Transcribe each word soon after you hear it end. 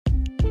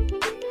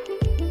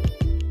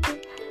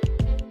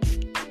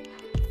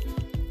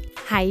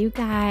Hi, you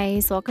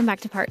guys. Welcome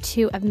back to part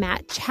 2 of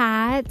Matt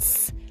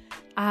Chats.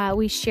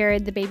 We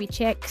shared the baby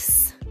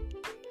chicks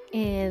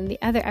in the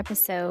other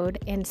episode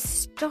and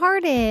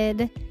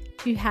started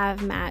to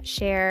have Matt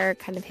share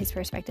kind of his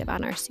perspective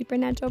on our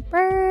supernatural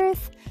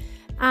birth.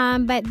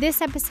 But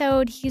this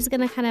episode, he's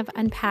going to kind of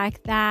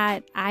unpack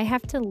that. I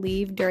have to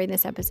leave during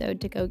this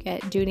episode to go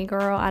get Dooney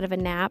Girl out of a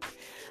nap.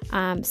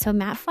 So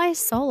Matt flies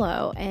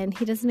solo and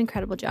he does an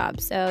incredible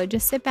job. So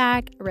just sit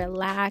back,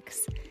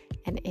 relax,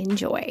 and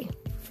enjoy.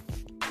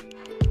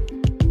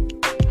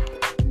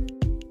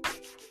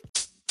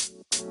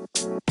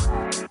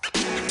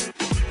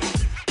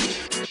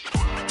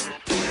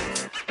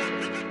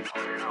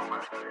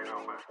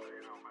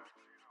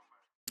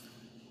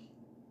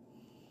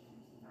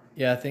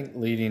 Yeah, I think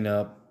leading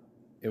up,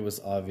 it was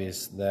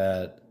obvious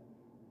that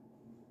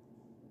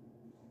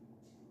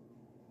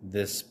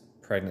this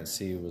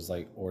pregnancy was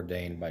like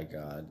ordained by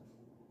God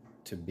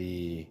to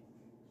be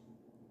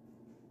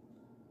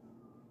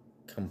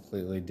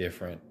completely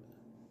different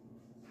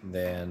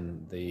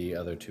than the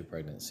other two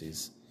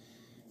pregnancies.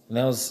 And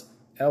that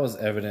was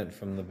evident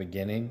from the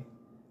beginning,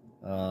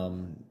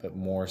 but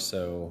more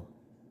so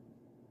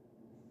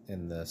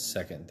in the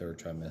second and third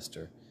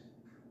trimester.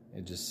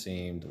 It just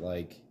seemed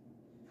like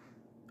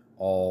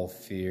all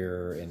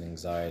fear and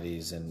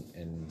anxieties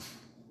and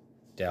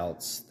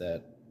doubts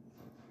that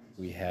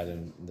we had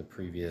in the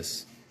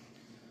previous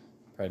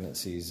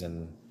pregnancies,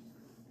 and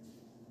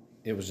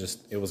it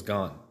was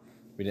gone.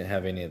 We didn't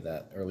have any of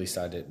that, or at least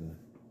I didn't,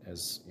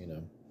 as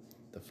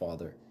the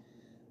father.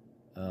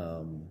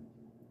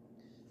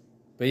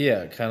 But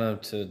yeah, kind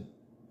of to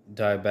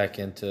dive back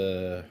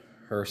into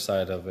her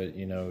side of it,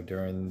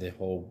 during the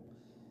whole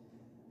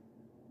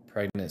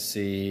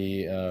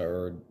pregnancy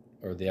or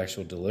the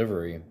actual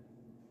delivery.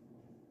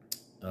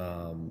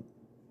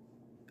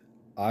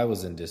 I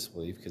was in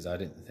disbelief because I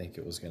didn't think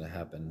it was going to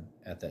happen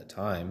at that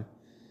time,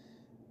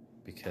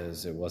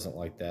 because it wasn't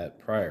like that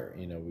prior.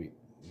 We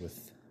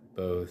with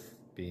both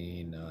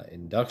being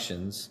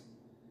inductions,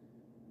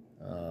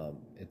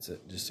 it's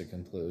just a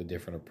completely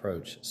different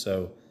approach.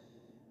 So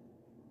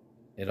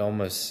it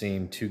almost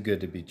seemed too good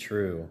to be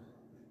true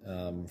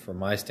from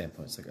my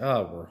standpoint. It's like,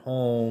 oh, we're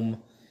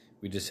home.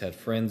 We just had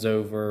friends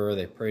over.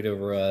 They prayed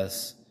over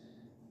us.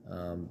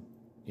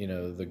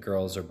 The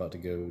girls are about to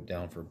go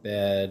down for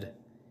bed.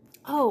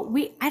 Oh,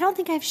 I don't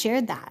think I've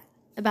shared that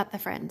about the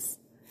friends.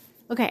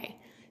 Okay.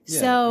 Yeah,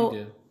 so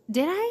you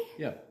did I?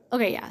 Yeah.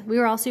 Okay, yeah. We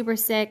were all super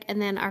sick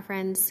and then our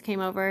friends came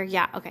over.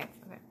 Yeah, okay.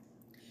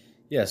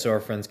 Yeah, so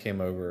our friends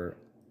came over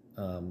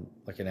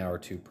like an hour or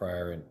two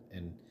prior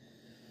and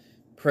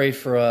prayed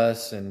for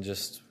us and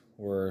just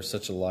were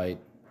such a light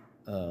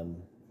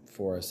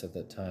for us at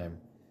that time.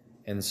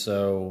 And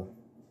so,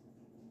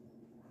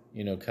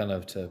 kind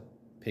of to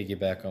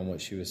piggyback on what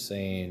she was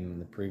saying in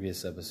the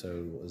previous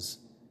episode was,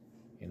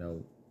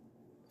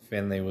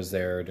 Finley was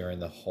there during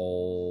the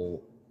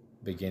whole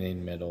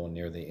beginning, middle, and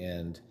near the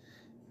end,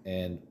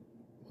 and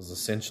was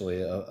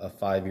essentially a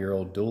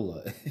 5-year-old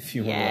doula, if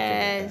you want to look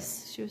at it.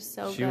 Yes, she was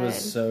so good. She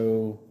was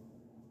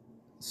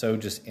so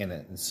just in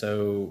it and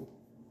so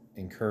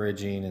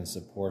encouraging and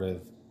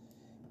supportive,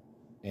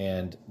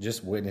 and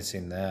just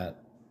witnessing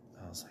that,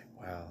 I was like,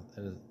 wow,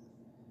 that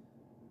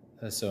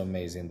is so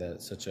amazing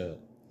that such a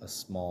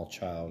small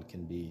child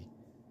can be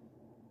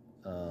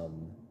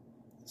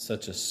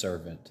such a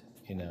servant,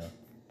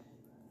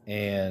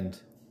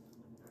 and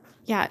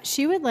yeah,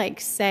 she would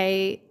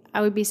say,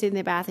 I would be sitting in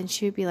the bath and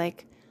she would be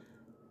like,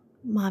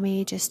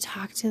 Mommy, just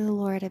talk to the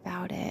Lord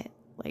about it,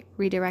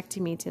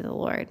 redirecting me to the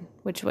Lord,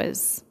 which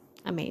was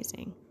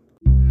amazing.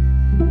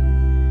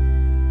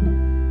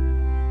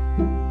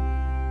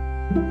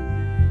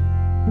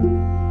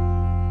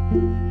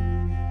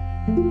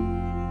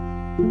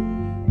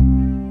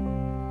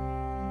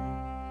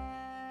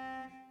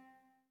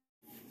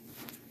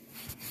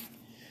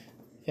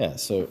 yeah,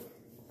 so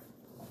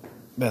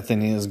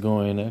Bethany is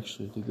going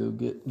actually to go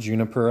get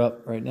Juniper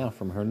up right now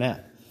from her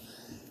nap.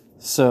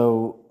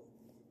 So,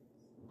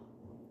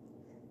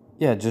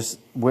 yeah, just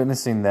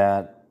witnessing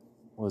that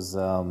was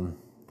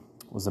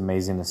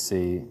amazing to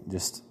see,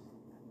 just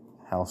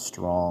how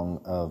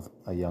strong of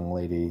a young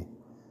lady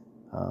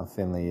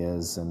Finley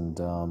is, and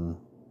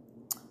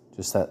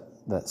just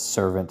that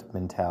servant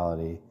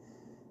mentality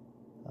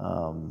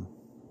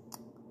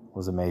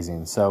was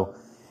amazing. So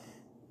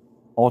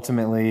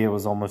ultimately, it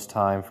was almost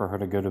time for her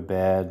to go to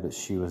bed, but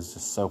she was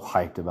just so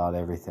hyped about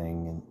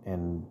everything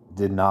and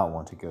did not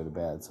want to go to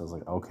bed. So I was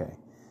like, okay,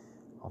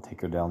 I'll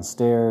take her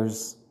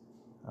downstairs.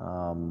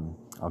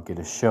 I'll get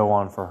a show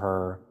on for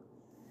her.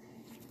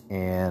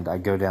 And I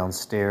go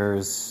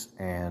downstairs,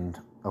 and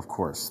of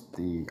course,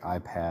 the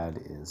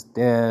iPad is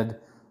dead.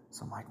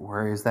 So I'm like,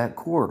 where is that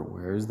cord?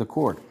 Where is the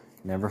cord?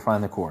 Never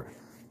find the cord.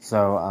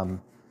 So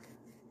I'm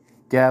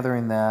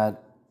gathering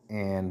that,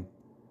 and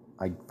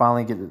I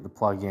finally get the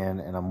plug in,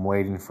 and I'm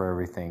waiting for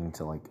everything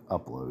to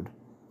upload.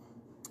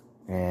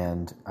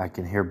 And I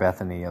can hear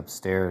Bethany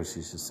upstairs.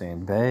 She's just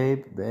saying,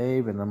 babe.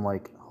 And I'm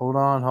like, hold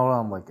on.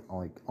 I'm like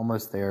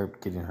almost there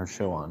getting her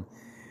show on.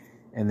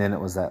 And then it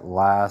was that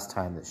last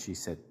time that she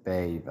said,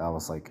 babe, I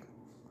was like,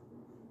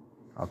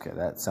 okay,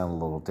 that sounded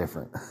a little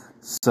different.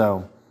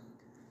 So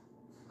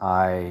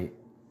I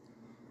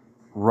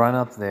run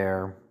up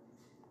there,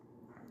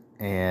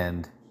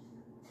 and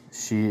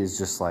she is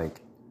just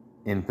like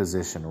in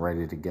position,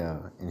 ready to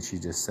go. And she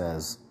just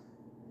says,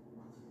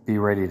 be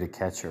ready to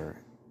catch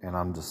her. And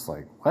I'm just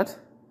like, what?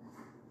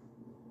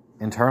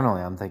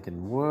 Internally, I'm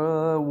thinking,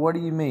 what do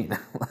you mean?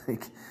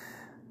 Like,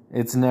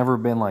 it's never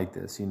been like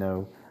this, you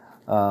know.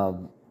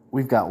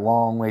 We've got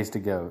long ways to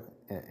go,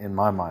 in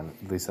my mind.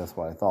 At least that's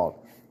what I thought.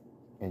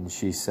 And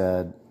she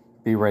said,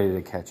 be ready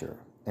to catch her.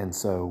 And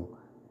so,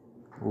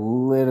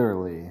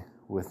 literally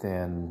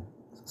within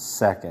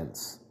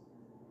seconds,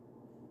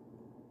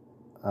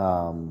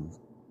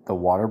 the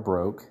water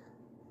broke,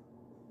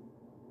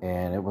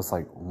 and it was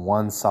like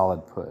one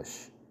solid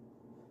push,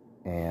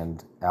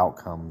 and out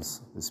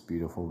comes this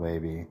beautiful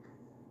baby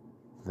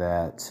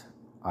that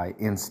I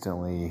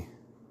instantly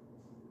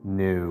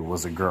knew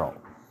was a girl.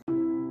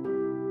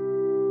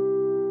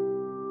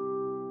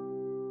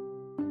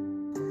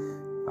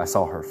 I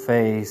saw her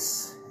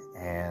face,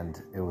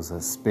 and it was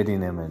a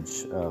spitting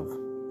image of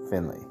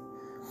Finley.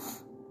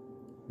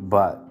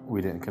 But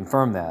we didn't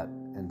confirm that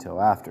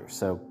until after.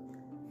 So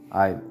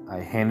I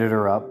handed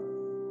her up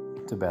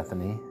to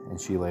Bethany, and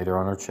she laid her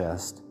on her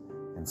chest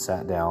and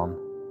sat down.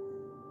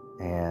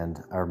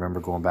 And I remember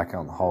going back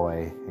out in the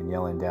hallway and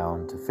yelling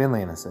down to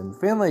Finley, and I said,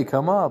 Finley,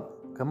 come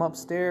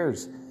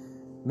upstairs,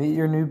 meet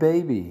your new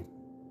baby.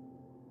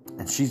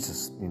 And she's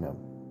just, you know,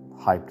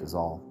 hyped as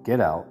all get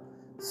out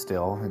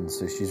still. And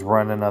so she's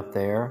running up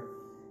there,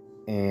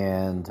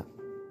 and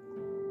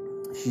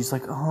she's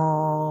like,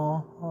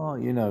 oh,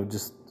 you know,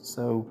 just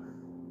so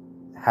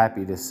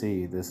happy to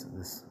see this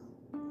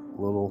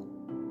little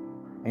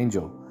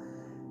angel.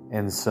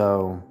 And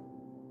so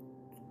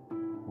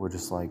we're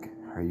just like,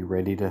 are you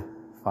ready to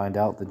find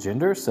out the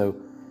gender? So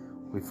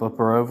we flip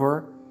her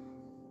over,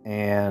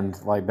 and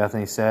like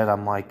Bethany said,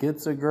 I'm like,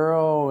 it's a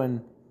girl.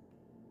 And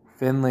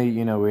Finley,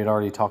 you know, we had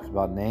already talked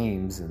about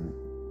names, and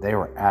they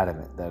were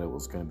adamant that it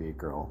was going to be a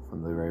girl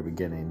from the very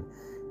beginning.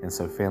 And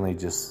so Finley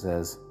just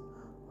says,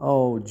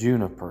 oh,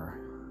 Juniper.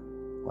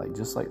 Like,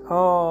 just like,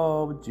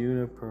 oh,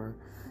 Juniper,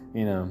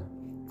 you know.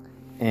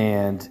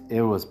 And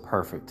it was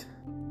perfect.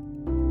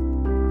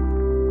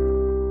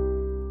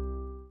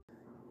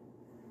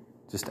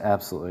 Just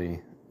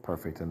absolutely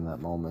perfect in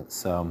that moment.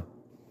 So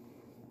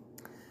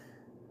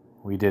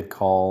we did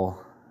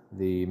call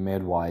the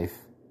midwife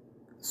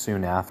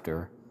soon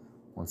after,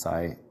 once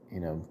I, you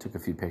know, took a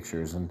few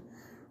pictures and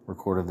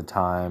recorded the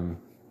time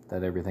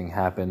that everything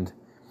happened.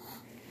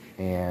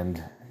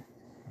 And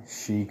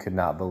she could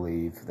not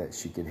believe that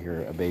she could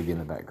hear a baby in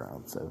the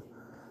background. So,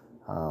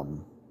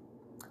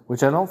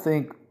 which I don't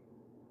think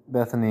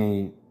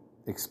Bethany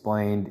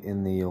explained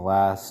in the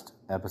last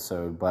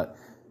episode, but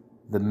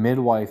the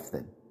midwife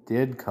that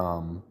did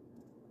come,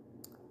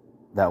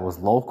 that was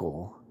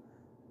local,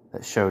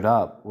 that showed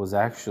up, was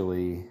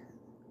actually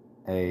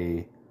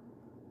a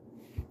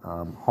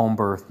home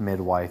birth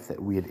midwife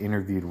that we had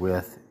interviewed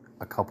with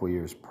a couple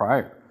years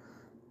prior.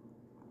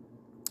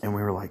 And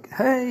we were like,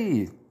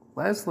 hey,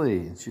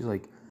 Leslie. And she's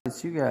like,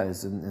 it's you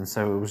guys. And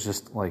so it was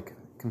just like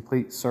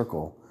complete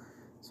circle.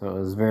 So it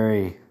was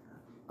very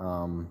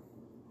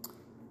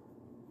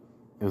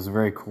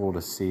cool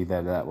to see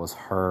that was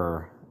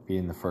her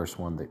being the first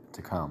one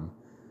to come.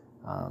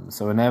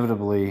 So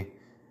inevitably,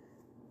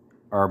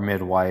 our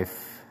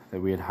midwife that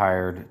we had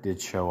hired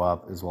did show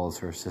up, as well as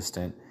her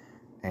assistant,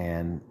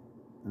 and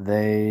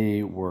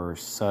they were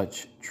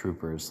such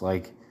troopers.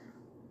 Like,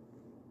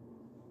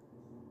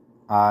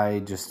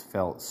 I just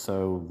felt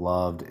so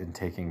loved and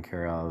taken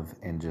care of,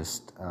 and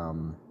just,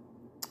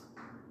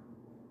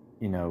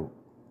 you know,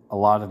 a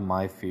lot of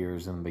my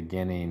fears in the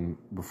beginning,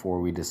 before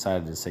we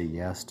decided to say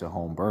yes to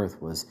home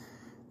birth, was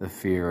the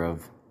fear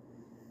of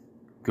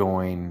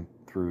going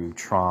through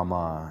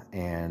trauma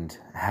and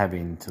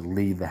having to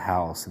leave the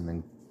house and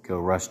then go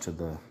rush to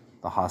the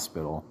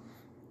hospital,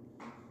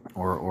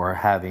 or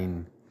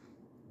having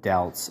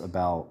doubts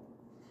about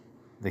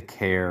the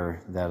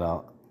care that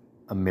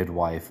a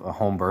midwife, a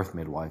home birth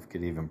midwife,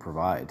 could even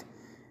provide.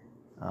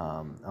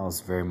 I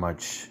was very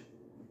much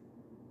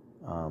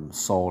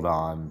sold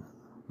on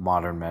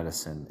modern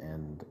medicine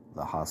and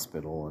the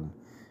hospital, and,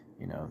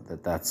 you know,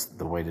 that's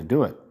the way to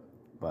do it.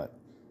 But,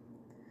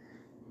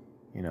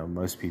 you know,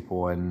 most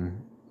people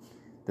in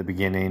the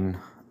beginning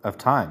of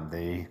time,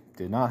 they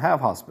did not have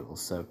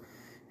hospitals. So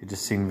it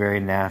just seemed very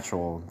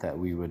natural that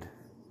we would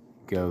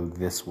go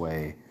this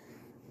way.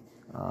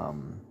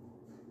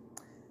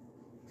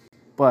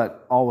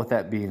 But all with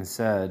that being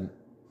said,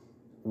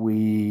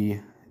 we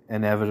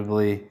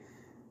inevitably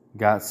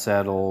got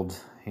settled,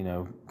 you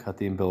know, cut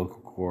the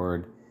umbilical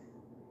cord,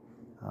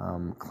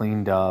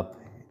 cleaned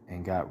up,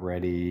 and got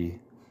ready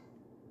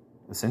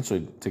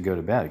essentially to go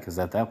to bed, because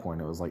at that point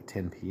it was like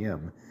 10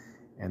 p.m.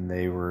 and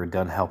they were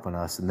done helping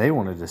us, and they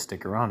wanted to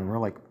stick around, and we're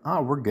like,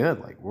 oh, we're good.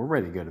 Like, we're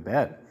ready to go to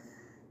bed.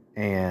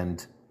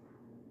 And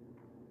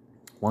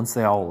once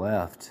they all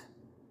left,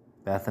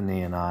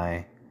 Bethany and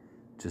I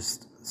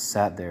just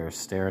sat there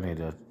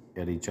staring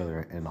at each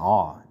other in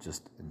awe,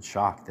 just in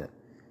shock that,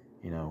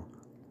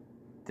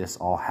 this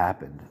all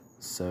happened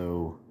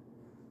so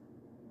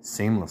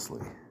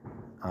seamlessly.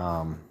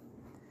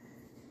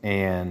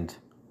 And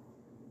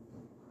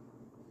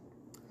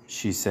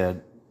she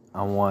said,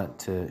 I want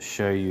to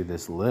show you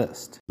this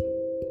list.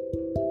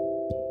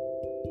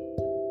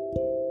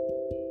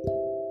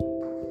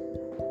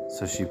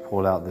 So she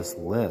pulled out this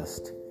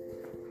list,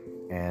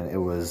 and it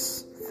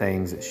was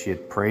things that she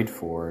had prayed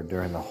for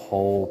during the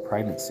whole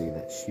pregnancy,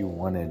 that she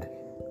wanted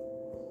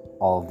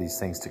all of these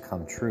things to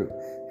come true.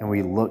 And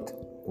we looked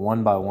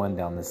one by one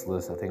down this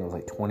list. I think it was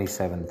like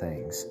 27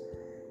 things.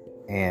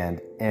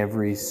 And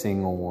every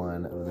single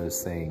one of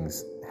those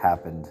things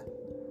happened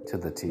to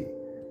the T.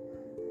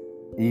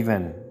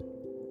 Even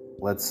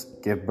let's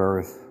give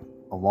birth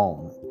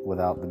alone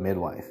without the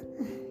midwife.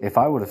 If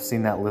I would have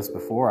seen that list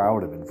before, I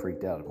would have been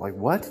freaked out. Like,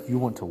 what? You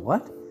want to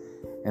what?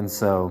 And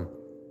so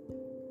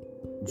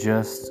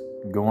just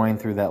going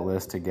through that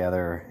list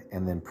together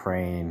and then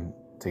praying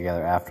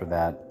together after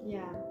that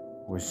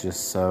was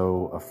just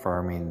so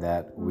affirming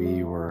that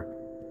we were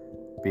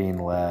being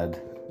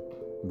led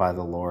by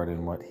the Lord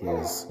in what He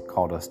has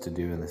called us to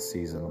do in this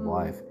season of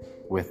life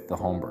with the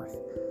home birth.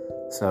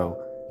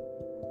 So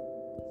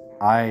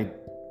I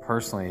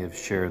personally have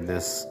shared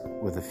this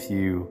with a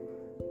few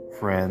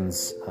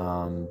friends,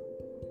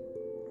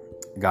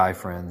 guy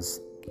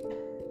friends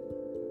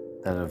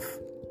that have,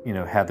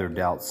 had their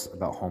doubts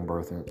about home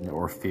birth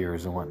or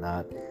fears and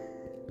whatnot,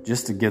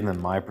 just to give them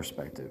my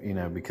perspective,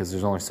 because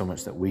there's only so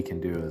much that we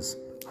can do as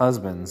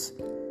husbands.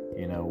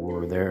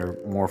 We're there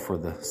more for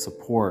the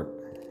support.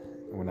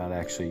 We're not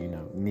actually,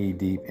 knee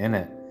deep in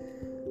it,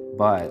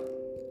 but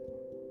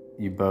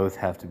you both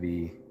have to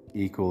be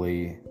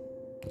equally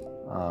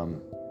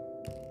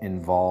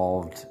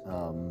involved,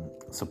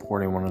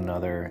 supporting one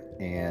another,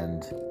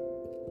 and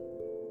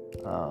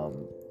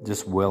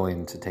just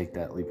willing to take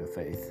that leap of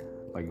faith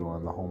by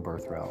going the home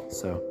birth route.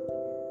 So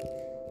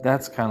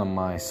that's kind of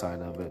my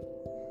side of it.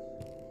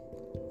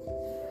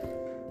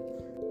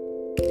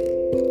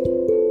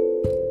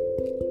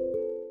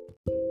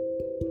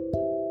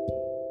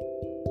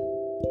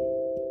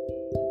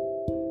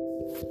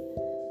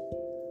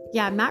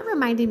 Yeah, Matt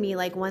reminded me,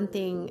 one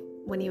thing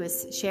when he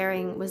was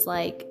sharing was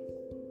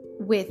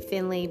with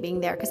Finley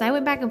being there, because I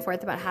went back and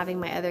forth about having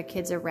my other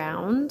kids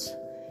around,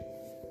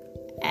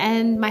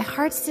 and my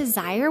heart's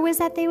desire was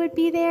that they would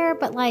be there,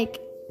 but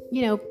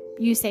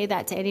you say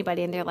that to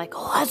anybody and they're like,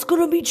 oh, that's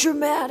gonna be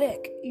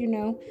traumatic,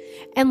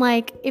 and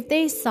if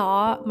they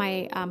saw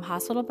my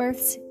hospital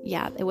births,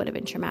 it would have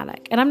been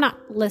traumatic. And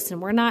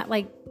we're not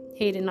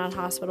hating on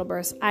hospital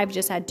births. I've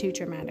just had 2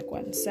 traumatic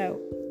ones, so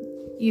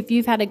if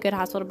you've had a good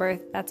hospital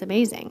birth, that's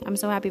amazing. I'm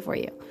so happy for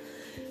you.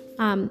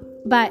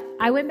 But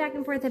I went back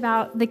and forth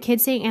about the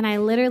kids thing, and I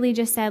literally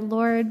just said,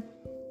 Lord,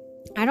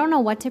 I don't know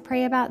what to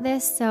pray about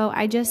this, so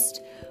I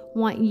just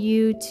want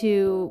you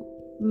to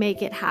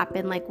make it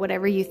happen,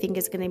 whatever you think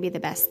is going to be the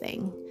best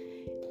thing.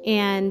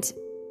 And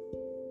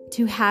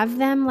to have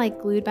them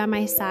glued by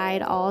my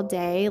side all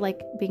day,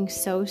 being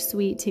so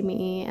sweet to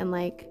me, and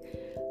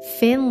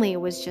Finley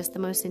was just the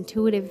most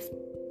intuitive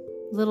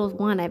little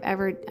one I've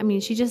ever,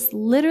 she just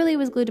literally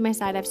was glued to my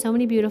side. I have so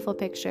many beautiful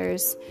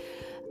pictures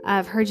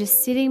of her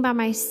just sitting by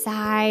my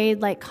side,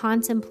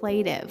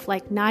 contemplative,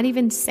 not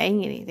even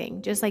saying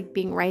anything, just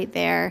being right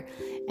there.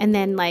 And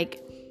then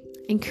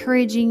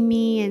encouraging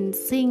me and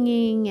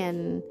singing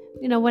and,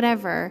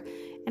 whatever.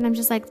 And I'm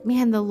just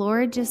man, the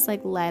Lord just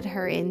led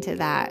her into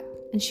that.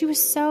 And she was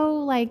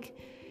so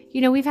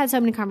we've had so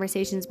many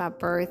conversations about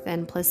birth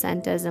and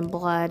placentas and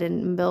blood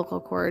and umbilical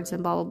cords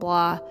and blah,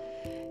 blah, blah.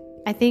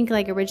 I think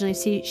originally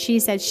she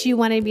said she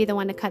wanted to be the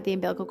one to cut the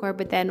umbilical cord,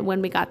 but then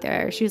when we got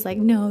there, she was like,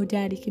 no,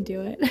 Daddy can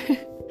do it.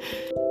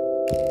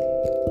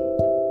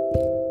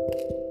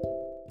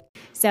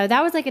 So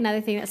that was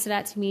another thing that stood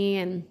out to me,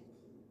 and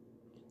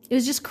it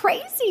was just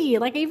crazy.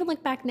 I even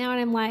look back now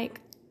and I'm like,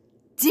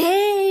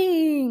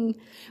 dang.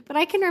 But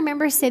I can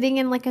remember sitting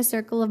in a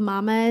circle of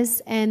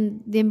mamas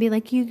and then be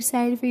like, you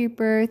excited for your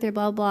birth or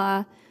blah,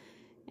 blah.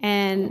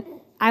 And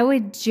I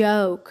would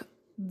joke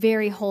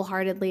very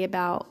wholeheartedly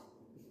about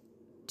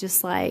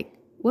just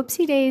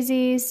whoopsie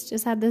daisies,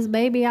 just had this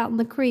baby out in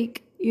the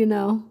creek, I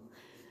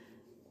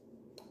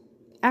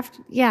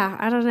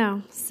don't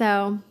know.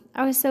 So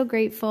I was so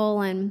grateful,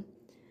 and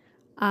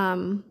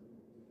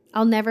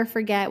I'll never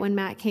forget when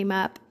Matt came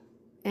up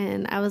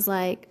and I was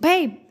like,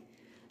 babe,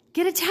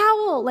 get a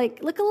towel,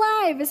 look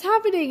alive, it's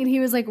happening. And he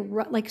was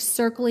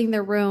circling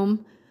the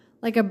room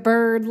like a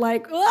bird,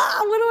 what do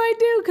I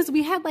do? Because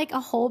we had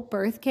a whole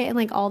birth kit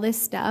and all this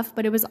stuff,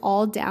 but it was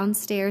all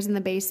downstairs in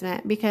the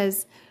basement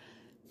because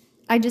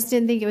I just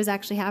didn't think it was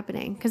actually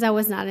happening, because I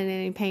was not in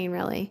any pain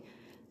really.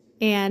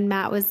 And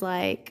Matt was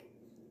like,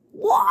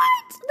 what?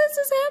 This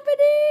is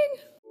happening?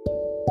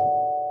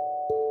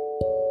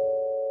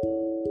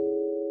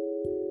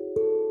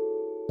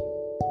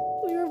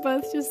 We were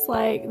both just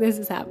this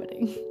is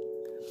happening.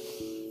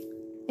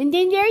 And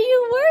then there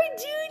you were,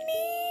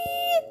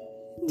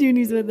 Junie.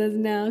 Junie's with us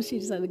now. She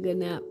just had a good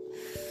nap.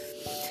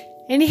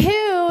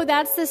 Anywho,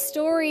 that's the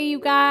story, you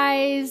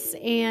guys.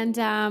 And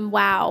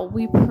wow,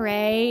 we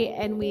pray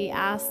and we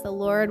ask the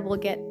Lord we'll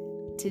get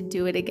to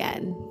do it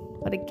again.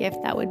 What a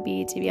gift that would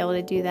be to be able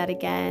to do that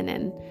again.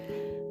 And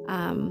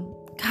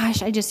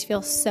gosh, I just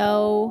feel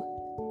so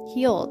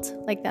healed.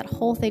 Like that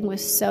whole thing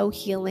was so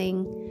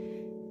healing.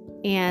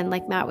 And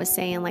like Matt was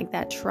saying, like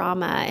that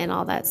trauma and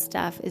all that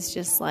stuff is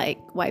just like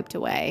wiped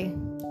away.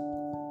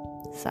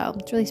 So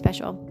it's really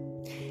special.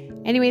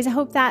 Anyways, I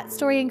hope that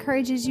story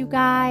encourages you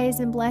guys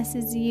and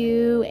blesses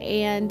you.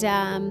 And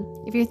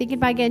if you're thinking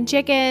about getting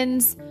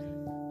chickens,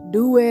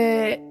 do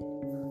it.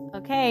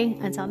 Okay,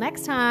 until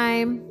next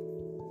time.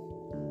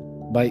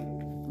 Bye.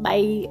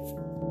 Bye.